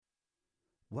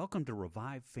Welcome to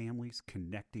Revive Families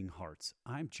Connecting Hearts.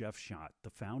 I'm Jeff Schott, the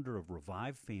founder of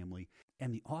Revive Family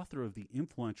and the author of the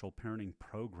influential parenting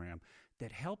program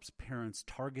that helps parents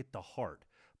target the heart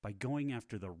by going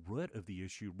after the root of the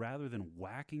issue rather than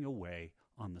whacking away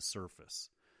on the surface.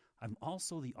 I'm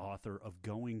also the author of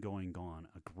Going, Gone,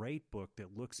 a great book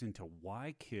that looks into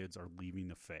why kids are leaving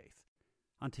the faith.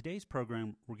 On today's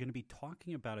program, we're going to be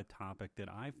talking about a topic that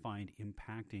I find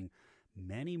impacting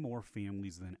many more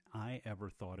families than I ever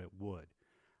thought it would.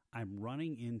 I'm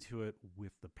running into it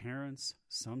with the parents,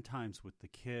 sometimes with the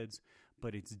kids,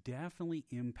 but it's definitely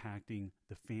impacting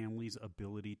the family's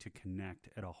ability to connect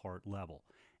at a heart level.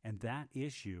 And that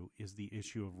issue is the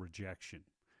issue of rejection.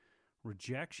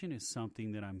 Rejection is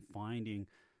something that I'm finding,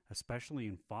 especially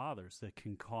in fathers, that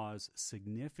can cause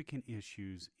significant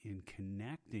issues in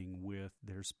connecting with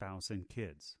their spouse and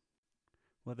kids.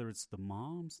 Whether it's the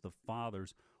moms, the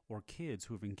fathers, or kids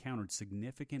who have encountered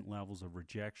significant levels of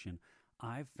rejection,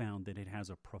 I've found that it has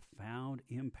a profound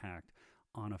impact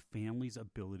on a family's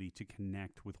ability to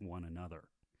connect with one another.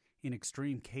 In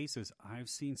extreme cases, I've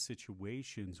seen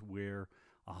situations where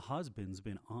a husband's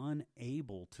been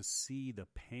unable to see the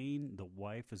pain the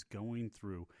wife is going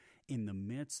through in the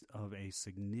midst of a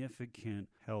significant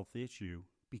health issue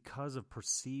because of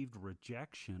perceived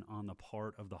rejection on the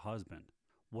part of the husband.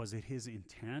 Was it his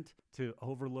intent to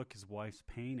overlook his wife's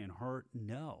pain and hurt?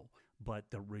 No. But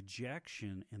the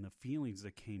rejection and the feelings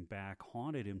that came back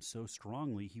haunted him so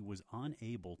strongly he was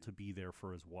unable to be there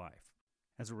for his wife.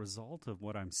 As a result of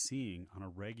what I'm seeing on a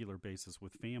regular basis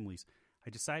with families, I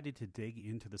decided to dig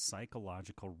into the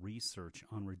psychological research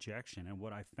on rejection, and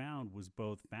what I found was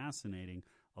both fascinating,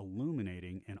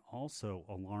 illuminating, and also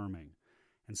alarming.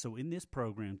 And so in this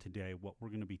program today, what we're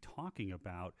going to be talking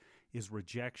about is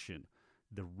rejection.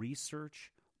 The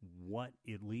research, what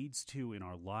it leads to in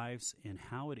our lives, and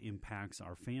how it impacts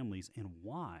our families, and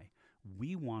why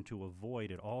we want to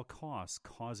avoid at all costs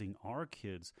causing our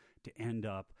kids to end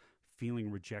up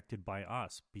feeling rejected by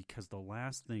us, because the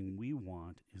last thing we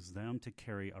want is them to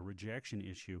carry a rejection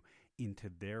issue into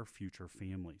their future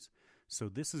families. So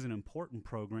this is an important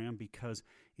program because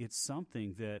it's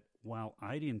something that, while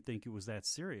I didn't think it was that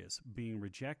serious, being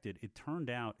rejected, it turned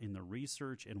out in the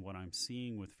research and what I'm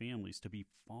seeing with families to be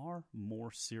far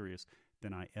more serious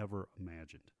than I ever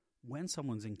imagined. When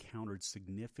someone's encountered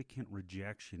significant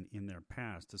rejection in their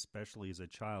past, especially as a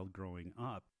child growing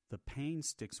up, the pain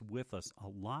sticks with us a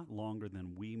lot longer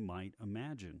than we might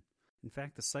imagine. In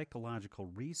fact, the psychological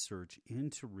research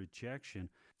into rejection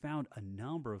found a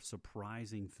number of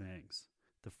surprising things.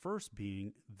 The first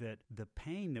being that the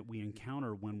pain that we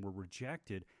encounter when we're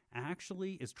rejected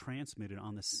actually is transmitted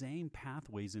on the same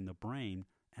pathways in the brain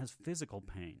as physical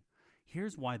pain.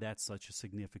 Here's why that's such a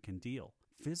significant deal.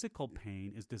 Physical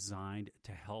pain is designed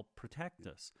to help protect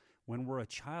us. When we're a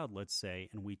child, let's say,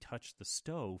 and we touch the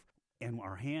stove, and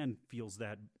our hand feels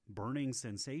that burning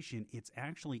sensation, it's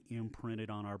actually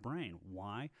imprinted on our brain.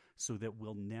 Why? So that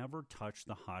we'll never touch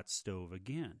the hot stove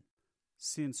again.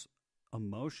 Since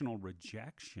emotional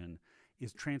rejection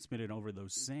is transmitted over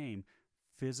those same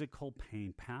physical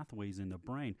pain pathways in the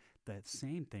brain, that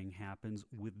same thing happens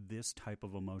with this type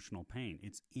of emotional pain.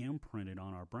 It's imprinted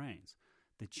on our brains.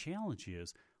 The challenge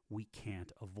is we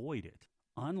can't avoid it.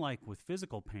 Unlike with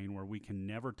physical pain, where we can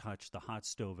never touch the hot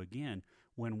stove again,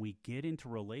 when we get into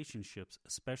relationships,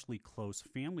 especially close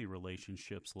family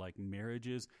relationships like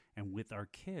marriages and with our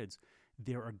kids,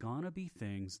 there are going to be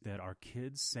things that our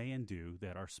kids say and do,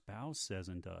 that our spouse says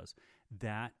and does,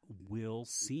 that will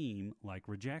seem like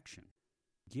rejection.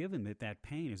 Given that that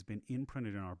pain has been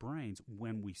imprinted in our brains,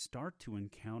 when we start to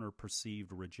encounter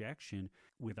perceived rejection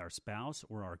with our spouse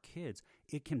or our kids,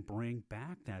 it can bring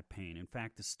back that pain. In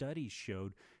fact, the studies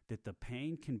showed that the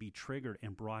pain can be triggered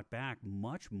and brought back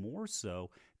much more so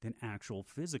than actual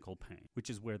physical pain, which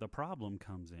is where the problem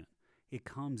comes in. It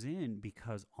comes in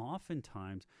because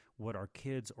oftentimes what our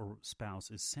kids or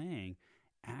spouse is saying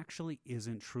actually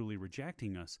isn't truly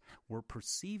rejecting us. We're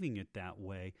perceiving it that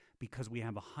way because we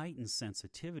have a heightened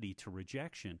sensitivity to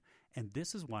rejection. And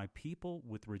this is why people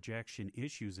with rejection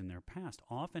issues in their past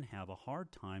often have a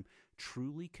hard time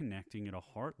truly connecting at a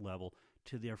heart level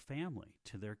to their family,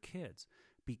 to their kids,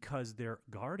 because they're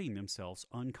guarding themselves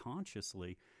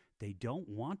unconsciously. They don't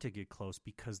want to get close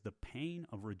because the pain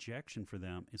of rejection for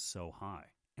them is so high.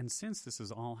 And since this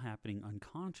is all happening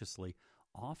unconsciously,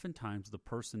 oftentimes the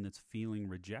person that's feeling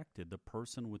rejected, the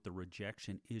person with the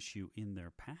rejection issue in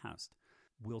their past,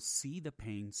 will see the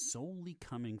pain solely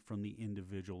coming from the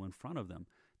individual in front of them,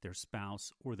 their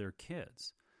spouse or their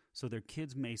kids. So their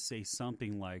kids may say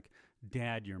something like,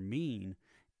 "Dad, you're mean,"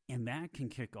 and that can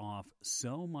kick off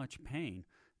so much pain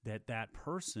that that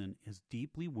person is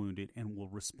deeply wounded and will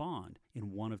respond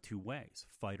in one of two ways,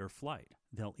 fight or flight.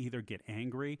 They'll either get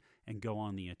angry and go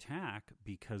on the attack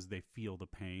because they feel the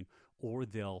pain, or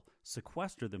they'll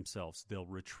sequester themselves, they'll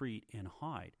retreat and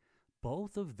hide.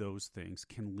 Both of those things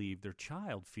can leave their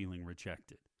child feeling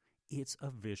rejected. It's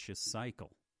a vicious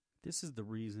cycle. This is the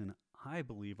reason I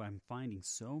believe I'm finding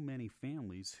so many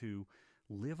families who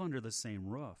live under the same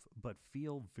roof but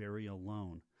feel very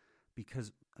alone.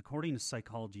 Because according to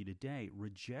Psychology Today,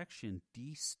 rejection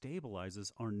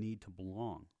destabilizes our need to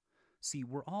belong. See,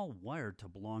 we're all wired to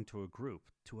belong to a group,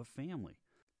 to a family.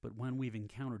 But when we've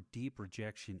encountered deep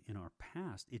rejection in our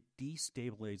past, it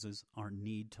destabilizes our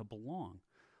need to belong.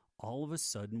 All of a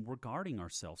sudden, we're guarding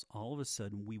ourselves. All of a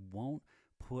sudden, we won't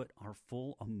put our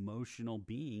full emotional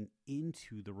being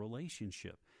into the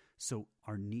relationship. So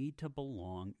our need to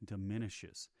belong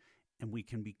diminishes, and we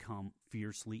can become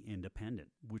fiercely independent,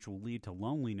 which will lead to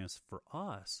loneliness for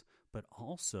us, but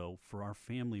also for our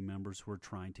family members who are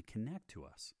trying to connect to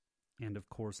us. And of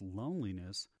course,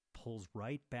 loneliness pulls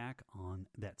right back on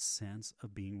that sense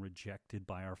of being rejected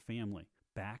by our family,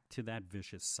 back to that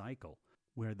vicious cycle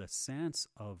where the sense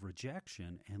of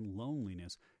rejection and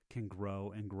loneliness can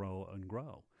grow and grow and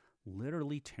grow,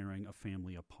 literally tearing a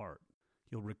family apart.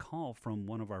 You'll recall from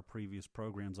one of our previous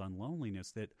programs on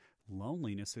loneliness that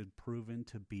loneliness had proven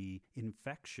to be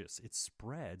infectious. It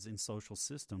spreads in social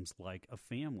systems like a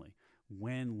family.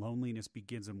 When loneliness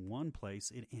begins in one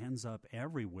place, it ends up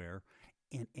everywhere,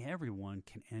 and everyone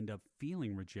can end up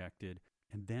feeling rejected,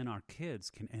 and then our kids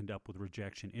can end up with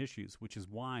rejection issues, which is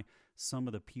why some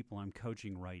of the people I'm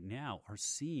coaching right now are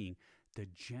seeing the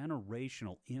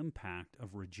generational impact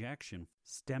of rejection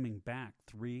stemming back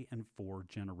 3 and 4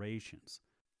 generations.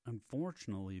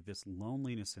 Unfortunately, this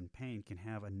loneliness and pain can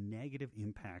have a negative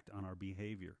impact on our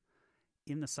behavior.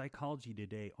 In the Psychology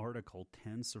Today article,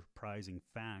 10 Surprising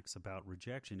Facts About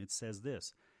Rejection, it says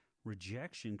this: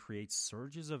 rejection creates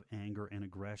surges of anger and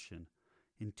aggression.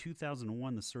 In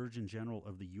 2001, the Surgeon General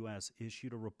of the U.S.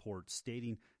 issued a report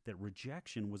stating that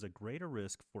rejection was a greater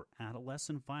risk for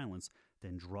adolescent violence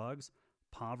than drugs,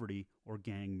 poverty, or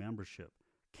gang membership.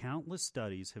 Countless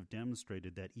studies have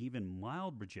demonstrated that even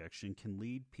mild rejection can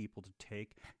lead people to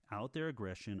take out their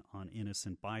aggression on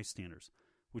innocent bystanders,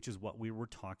 which is what we were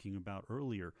talking about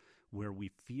earlier, where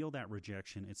we feel that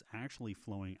rejection is actually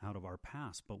flowing out of our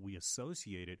past, but we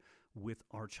associate it with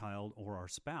our child or our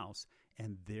spouse,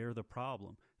 and they're the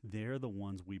problem. They're the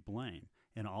ones we blame.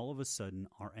 And all of a sudden,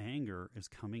 our anger is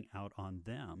coming out on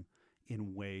them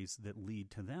in ways that lead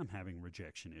to them having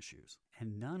rejection issues.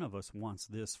 And none of us wants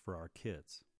this for our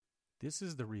kids. This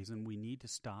is the reason we need to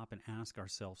stop and ask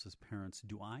ourselves as parents,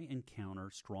 do I encounter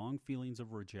strong feelings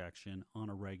of rejection on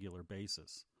a regular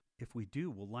basis? If we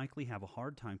do, we'll likely have a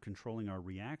hard time controlling our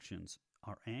reactions,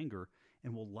 our anger,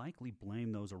 and we'll likely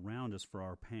blame those around us for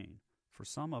our pain. For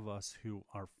some of us who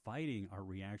are fighting our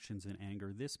reactions in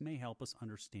anger, this may help us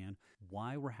understand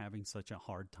why we're having such a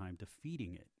hard time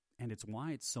defeating it. And it's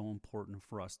why it's so important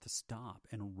for us to stop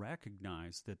and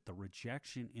recognize that the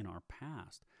rejection in our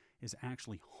past is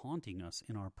actually haunting us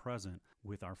in our present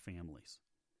with our families.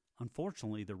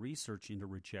 Unfortunately, the research into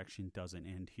rejection doesn't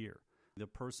end here. The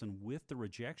person with the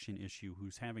rejection issue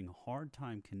who's having a hard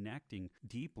time connecting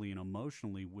deeply and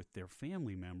emotionally with their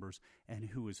family members and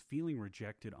who is feeling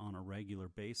rejected on a regular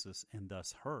basis and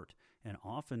thus hurt, and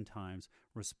oftentimes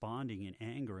responding in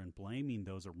anger and blaming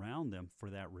those around them for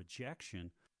that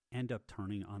rejection, end up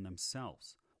turning on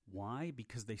themselves. Why?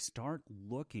 Because they start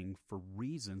looking for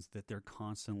reasons that they're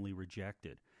constantly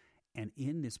rejected. And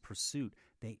in this pursuit,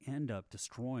 they end up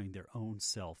destroying their own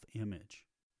self-image.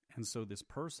 And so this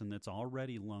person that's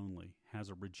already lonely, has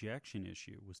a rejection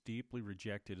issue, was deeply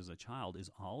rejected as a child,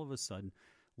 is all of a sudden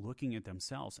looking at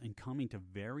themselves and coming to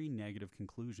very negative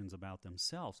conclusions about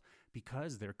themselves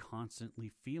because they're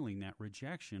constantly feeling that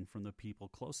rejection from the people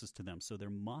closest to them. So there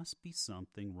must be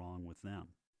something wrong with them.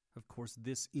 Of course,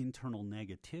 this internal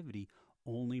negativity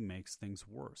only makes things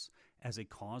worse, as it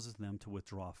causes them to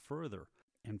withdraw further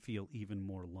and feel even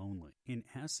more lonely. In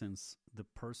essence, the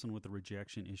person with the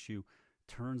rejection issue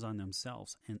turns on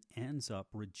themselves and ends up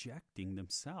rejecting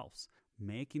themselves,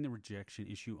 making the rejection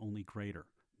issue only greater,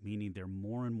 meaning they're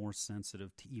more and more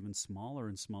sensitive to even smaller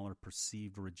and smaller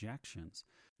perceived rejections.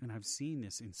 And I've seen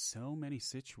this in so many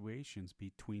situations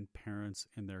between parents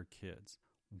and their kids.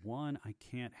 One I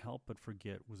can't help but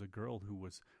forget was a girl who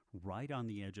was right on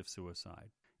the edge of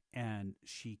suicide, and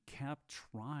she kept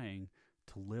trying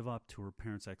to live up to her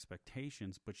parents'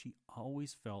 expectations, but she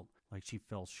always felt like she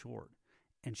fell short.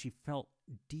 And she felt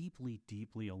deeply,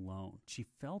 deeply alone. She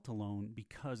felt alone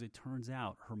because it turns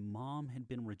out her mom had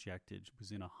been rejected. She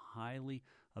was in a highly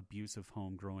abusive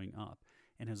home growing up.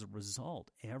 And as a result,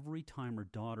 every time her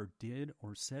daughter did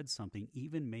or said something,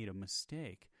 even made a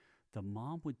mistake, the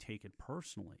mom would take it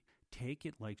personally, take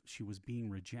it like she was being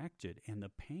rejected, and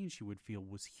the pain she would feel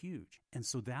was huge. And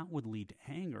so that would lead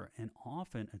to anger and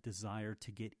often a desire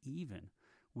to get even,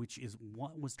 which is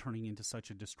what was turning into such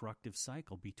a destructive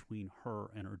cycle between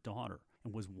her and her daughter,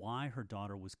 and was why her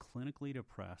daughter was clinically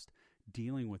depressed,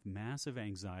 dealing with massive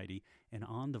anxiety, and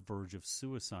on the verge of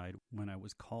suicide when I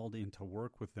was called in to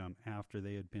work with them after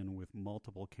they had been with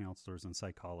multiple counselors and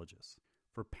psychologists.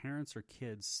 For parents or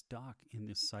kids stuck in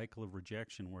this cycle of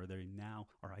rejection where they now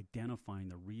are identifying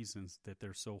the reasons that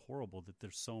they're so horrible, that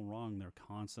they're so wrong, they're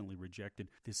constantly rejected,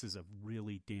 this is a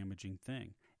really damaging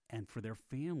thing. And for their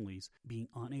families, being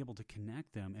unable to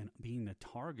connect them and being the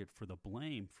target for the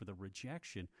blame, for the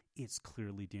rejection, it's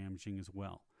clearly damaging as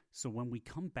well. So when we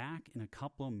come back in a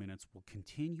couple of minutes, we'll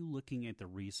continue looking at the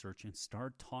research and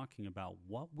start talking about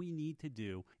what we need to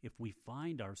do if we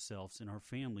find ourselves and our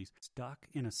families stuck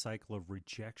in a cycle of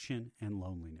rejection and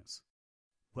loneliness.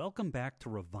 Welcome back to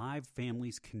Revive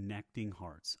Families Connecting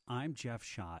Hearts. I'm Jeff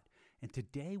Schott, and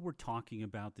today we're talking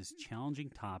about this challenging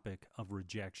topic of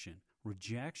rejection.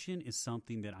 Rejection is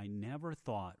something that I never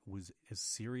thought was as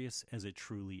serious as it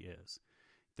truly is.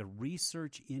 The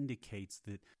research indicates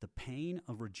that the pain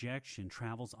of rejection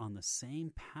travels on the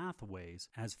same pathways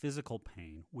as physical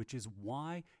pain, which is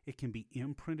why it can be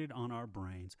imprinted on our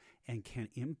brains and can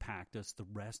impact us the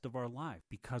rest of our life,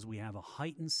 because we have a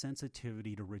heightened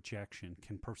sensitivity to rejection,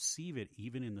 can perceive it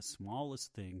even in the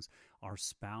smallest things our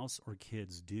spouse or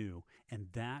kids do, and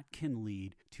that can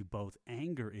lead to both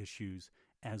anger issues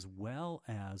as well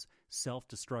as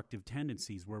self-destructive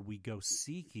tendencies where we go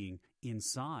seeking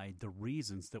inside the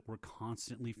reasons that we're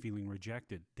constantly feeling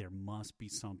rejected. There must be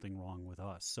something wrong with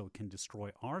us. So it can destroy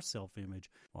our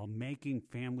self-image while making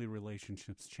family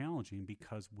relationships challenging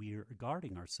because we're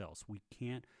guarding ourselves. We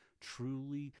can't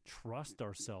truly trust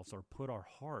ourselves or put our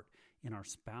heart in our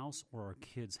spouse or our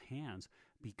kids' hands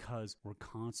because we're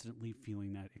constantly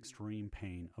feeling that extreme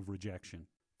pain of rejection.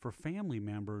 For family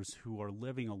members who are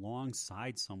living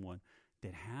alongside someone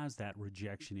that has that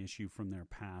rejection issue from their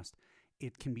past,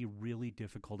 it can be really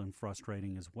difficult and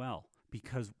frustrating as well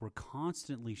because we're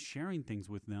constantly sharing things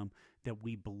with them that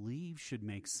we believe should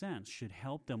make sense, should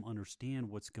help them understand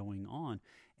what's going on,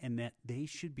 and that they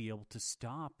should be able to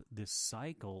stop this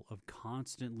cycle of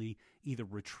constantly either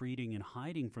retreating and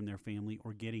hiding from their family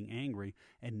or getting angry,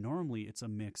 and normally it's a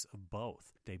mix of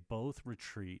both. They both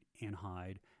retreat and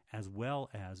hide as well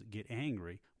as get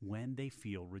angry when they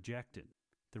feel rejected.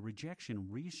 The rejection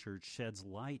research sheds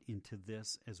light into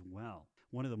this as well.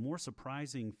 One of the more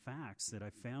surprising facts that I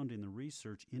found in the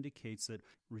research indicates that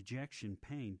rejection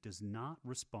pain does not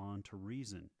respond to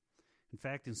reason. In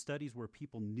fact, in studies where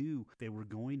people knew they were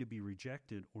going to be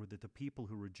rejected or that the people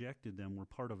who rejected them were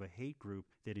part of a hate group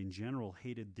that in general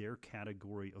hated their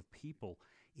category of people,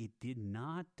 it did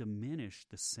not diminish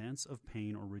the sense of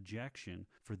pain or rejection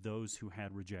for those who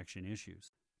had rejection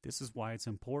issues. This is why it's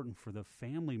important for the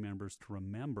family members to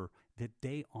remember that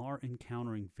they are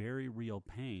encountering very real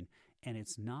pain, and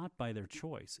it's not by their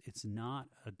choice. It's not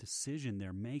a decision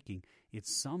they're making.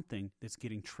 It's something that's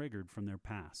getting triggered from their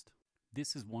past.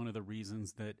 This is one of the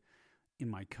reasons that in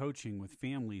my coaching with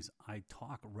families, I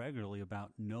talk regularly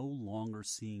about no longer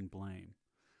seeing blame.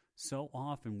 So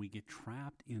often we get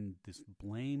trapped in this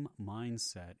blame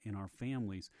mindset in our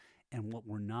families, and what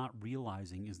we're not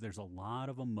realizing is there's a lot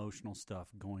of emotional stuff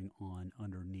going on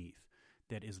underneath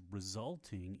that is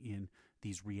resulting in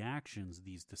these reactions,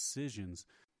 these decisions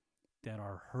that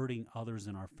are hurting others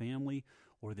in our family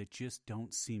or that just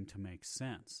don't seem to make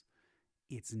sense.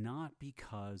 It's not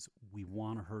because we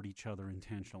want to hurt each other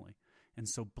intentionally. And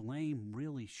so blame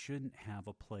really shouldn't have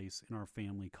a place in our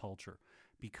family culture,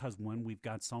 because when we've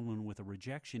got someone with a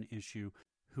rejection issue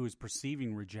who is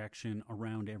perceiving rejection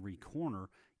around every corner,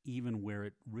 even where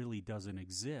it really doesn't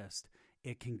exist,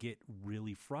 it can get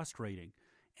really frustrating.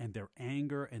 And their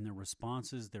anger and their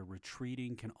responses, their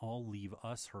retreating can all leave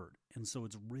us hurt. And so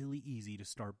it's really easy to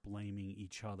start blaming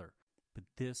each other. But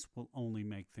this will only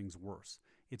make things worse.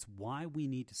 It's why we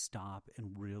need to stop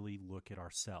and really look at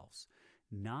ourselves.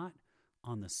 Not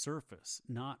on the surface,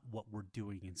 not what we're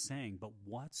doing and saying, but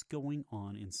what's going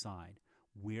on inside.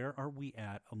 Where are we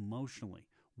at emotionally?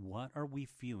 What are we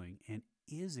feeling? And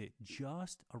is it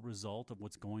just a result of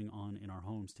what's going on in our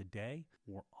homes today,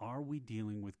 or are we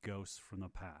dealing with ghosts from the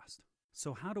past?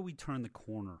 So how do we turn the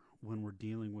corner when we're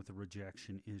dealing with a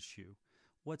rejection issue?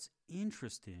 What's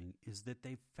interesting is that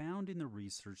they found in the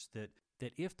research that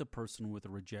that if the person with a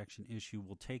rejection issue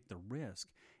will take the risk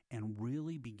and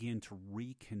really begin to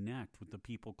reconnect with the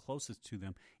people closest to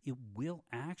them, it will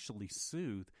actually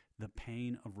soothe the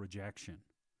pain of rejection.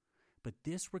 But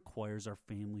this requires our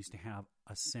families to have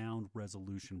a sound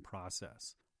resolution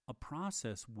process. A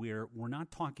process where we're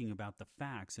not talking about the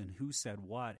facts and who said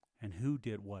what and who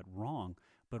did what wrong,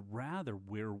 but rather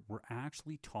where we're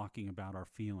actually talking about our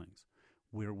feelings,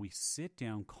 where we sit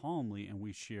down calmly and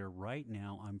we share, right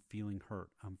now I'm feeling hurt,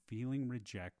 I'm feeling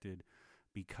rejected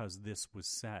because this was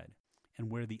said, and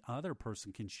where the other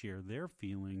person can share their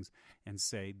feelings and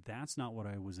say, that's not what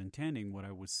I was intending, what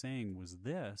I was saying was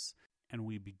this, and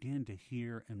we begin to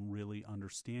hear and really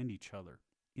understand each other.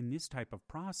 In this type of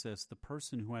process, the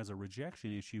person who has a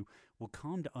rejection issue will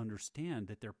come to understand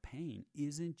that their pain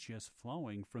isn't just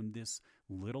flowing from this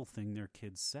little thing their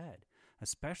kid said,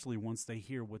 especially once they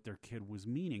hear what their kid was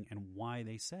meaning and why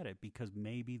they said it, because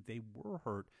maybe they were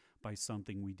hurt by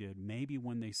something we did. Maybe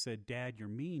when they said, Dad, you're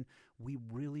mean, we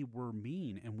really were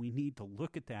mean, and we need to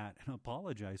look at that and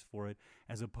apologize for it,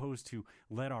 as opposed to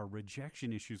let our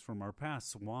rejection issues from our past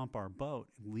swamp our boat,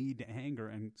 lead to anger,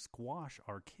 and squash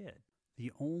our kid.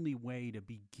 The only way to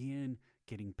begin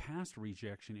getting past a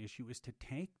rejection issue is to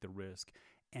take the risk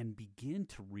and begin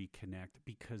to reconnect,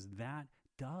 because that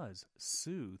does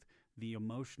soothe the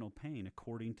emotional pain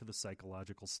according to the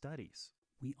psychological studies.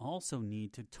 We also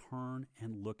need to turn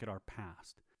and look at our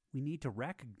past. We need to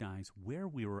recognize where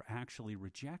we were actually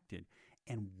rejected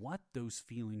and what those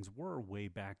feelings were way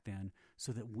back then,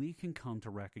 so that we can come to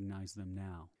recognize them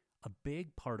now. A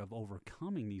big part of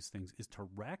overcoming these things is to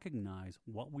recognize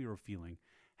what we were feeling,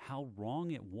 how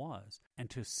wrong it was, and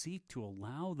to seek to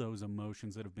allow those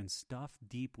emotions that have been stuffed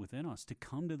deep within us to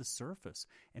come to the surface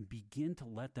and begin to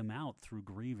let them out through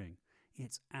grieving.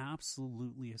 It's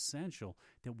absolutely essential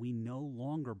that we no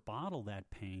longer bottle that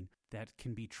pain that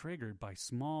can be triggered by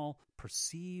small,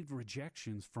 perceived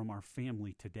rejections from our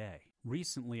family today.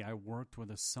 Recently, I worked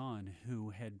with a son who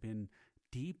had been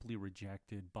deeply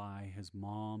rejected by his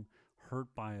mom, hurt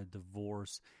by a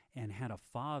divorce, and had a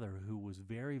father who was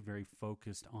very, very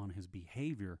focused on his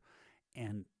behavior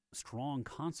and strong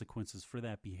consequences for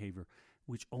that behavior,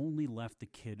 which only left the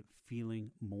kid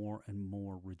feeling more and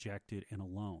more rejected and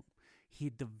alone. He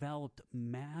had developed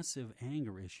massive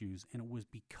anger issues, and it was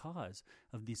because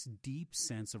of this deep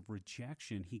sense of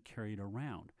rejection he carried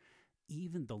around.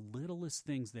 Even the littlest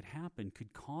things that happened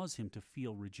could cause him to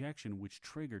feel rejection, which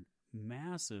triggered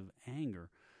massive anger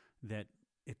that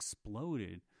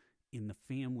exploded in the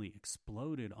family,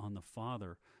 exploded on the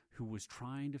father, who was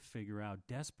trying to figure out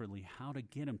desperately how to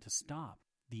get him to stop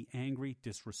the angry,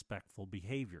 disrespectful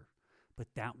behavior. But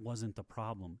that wasn't the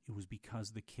problem. It was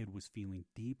because the kid was feeling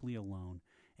deeply alone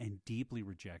and deeply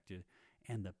rejected,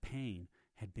 and the pain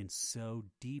had been so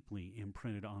deeply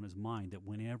imprinted on his mind that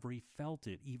whenever he felt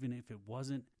it, even if it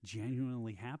wasn't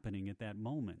genuinely happening at that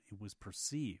moment, it was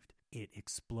perceived. It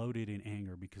exploded in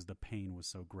anger because the pain was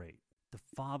so great. The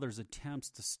father's attempts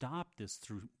to stop this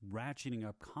through ratcheting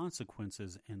up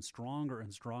consequences and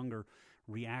stronger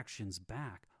reactions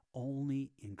back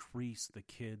only increased the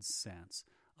kid's sense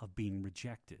of being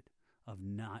rejected, of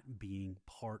not being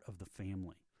part of the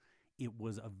family. It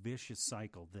was a vicious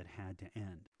cycle that had to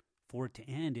end. For it to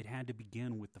end, it had to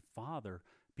begin with the father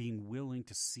being willing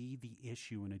to see the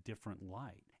issue in a different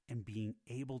light and being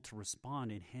able to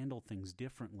respond and handle things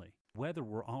differently. Whether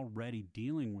we're already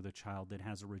dealing with a child that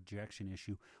has a rejection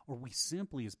issue, or we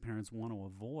simply as parents want to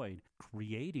avoid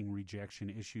creating rejection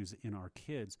issues in our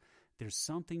kids, there's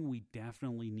something we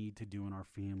definitely need to do in our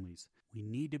families. We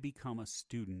need to become a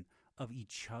student of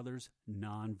each other's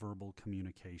nonverbal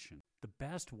communication. The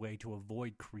best way to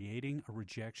avoid creating a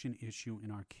rejection issue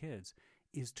in our kids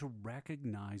is to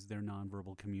recognize their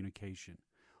nonverbal communication.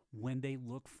 When they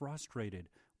look frustrated,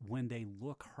 when they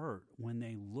look hurt, when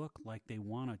they look like they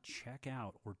want to check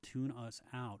out or tune us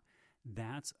out,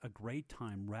 that's a great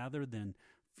time. Rather than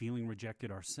feeling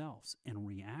rejected ourselves and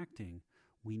reacting,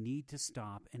 we need to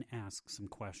stop and ask some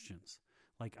questions.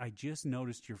 Like, I just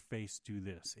noticed your face do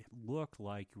this. It looked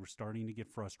like you were starting to get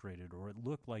frustrated, or it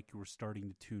looked like you were starting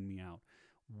to tune me out.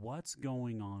 What's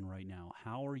going on right now?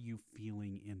 How are you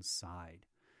feeling inside?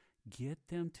 Get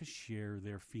them to share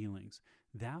their feelings.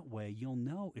 That way you'll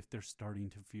know if they're starting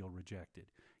to feel rejected.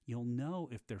 You'll know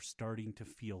if they're starting to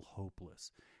feel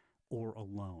hopeless or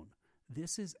alone.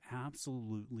 This is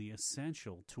absolutely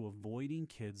essential to avoiding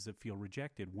kids that feel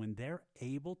rejected. When they're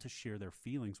able to share their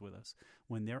feelings with us,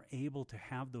 when they're able to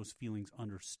have those feelings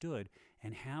understood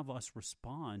and have us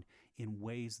respond in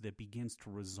ways that begins to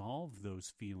resolve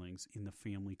those feelings in the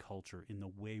family culture, in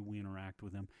the way we interact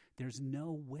with them, there's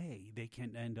no way they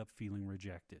can end up feeling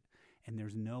rejected. and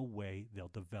there's no way they'll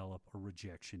develop a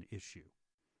rejection issue.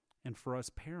 And for us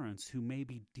parents who may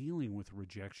be dealing with a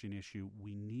rejection issue,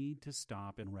 we need to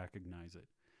stop and recognize it.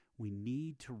 We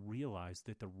need to realize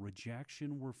that the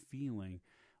rejection we're feeling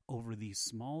over these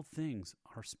small things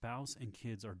our spouse and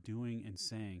kids are doing and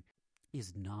saying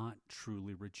is not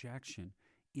truly rejection.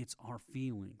 It's our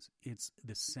feelings. It's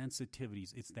the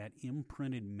sensitivities. It's that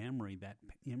imprinted memory, that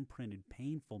imprinted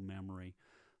painful memory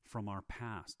from our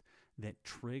past that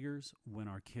triggers when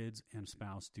our kids and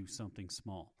spouse do something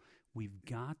small. We've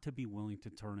got to be willing to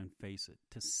turn and face it,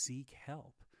 to seek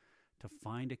help, to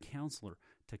find a counselor,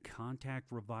 to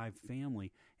contact Revive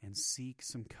Family and seek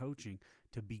some coaching,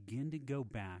 to begin to go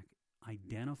back,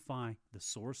 identify the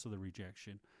source of the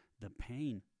rejection, the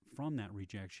pain from that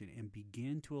rejection, and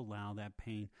begin to allow that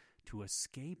pain to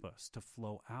escape us, to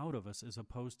flow out of us, as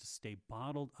opposed to stay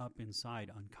bottled up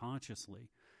inside unconsciously,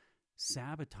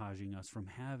 sabotaging us from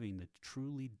having the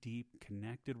truly deep,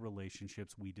 connected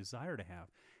relationships we desire to have,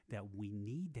 that we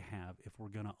need to have if we're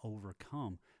going to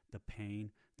overcome the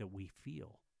pain that we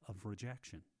feel of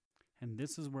rejection. And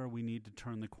this is where we need to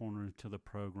turn the corner to the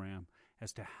program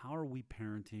as to how are we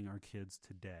parenting our kids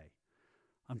today.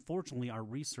 Unfortunately, our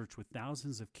research with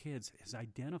thousands of kids has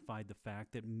identified the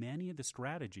fact that many of the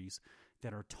strategies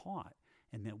that are taught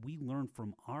and that we learn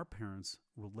from our parents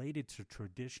related to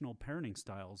traditional parenting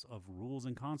styles of rules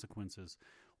and consequences,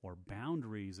 or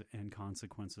boundaries and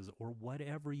consequences, or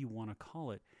whatever you want to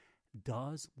call it,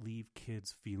 does leave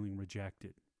kids feeling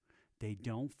rejected. They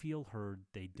don't feel heard,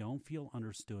 they don't feel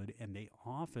understood, and they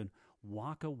often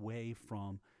walk away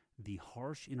from the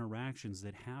harsh interactions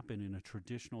that happen in a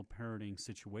traditional parenting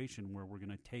situation where we're going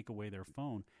to take away their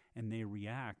phone and they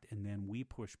react and then we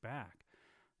push back.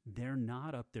 They're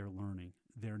not up there learning.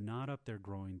 They're not up there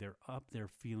growing. They're up there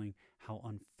feeling how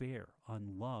unfair,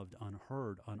 unloved,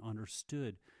 unheard,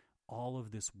 ununderstood all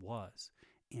of this was.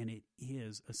 And it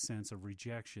is a sense of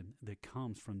rejection that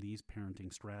comes from these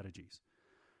parenting strategies.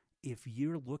 If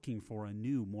you're looking for a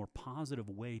new, more positive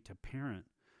way to parent,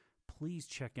 please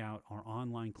check out our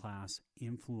online class,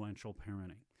 Influential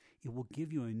Parenting. It will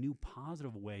give you a new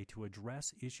positive way to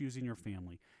address issues in your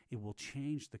family. It will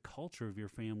change the culture of your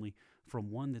family from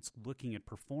one that's looking at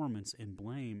performance and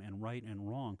blame and right and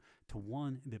wrong to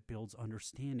one that builds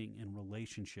understanding and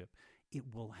relationship. It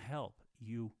will help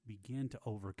you begin to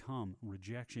overcome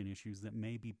rejection issues that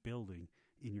may be building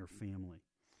in your family.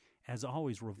 As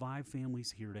always, Revive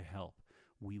Family's here to help.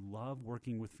 We love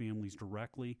working with families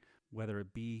directly, whether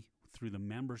it be through the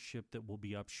membership that will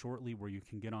be up shortly, where you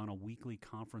can get on a weekly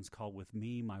conference call with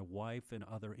me, my wife, and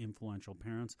other influential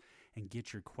parents and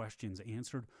get your questions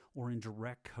answered, or in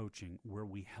direct coaching where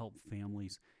we help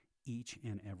families each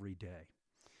and every day.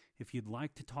 If you'd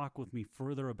like to talk with me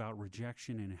further about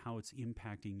rejection and how it's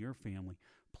impacting your family,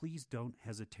 please don't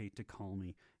hesitate to call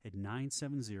me at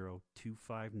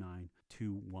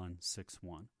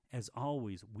 970-259-2161. As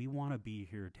always, we want to be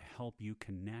here to help you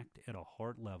connect at a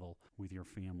heart level with your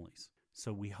families.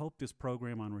 So we hope this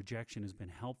program on rejection has been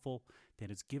helpful,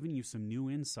 that it's given you some new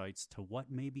insights to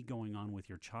what may be going on with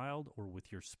your child or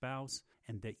with your spouse,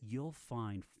 and that you'll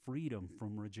find freedom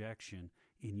from rejection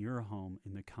in your home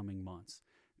in the coming months.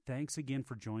 Thanks again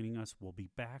for joining us. We'll be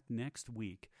back next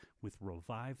week with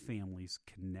Revive Families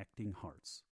Connecting Hearts.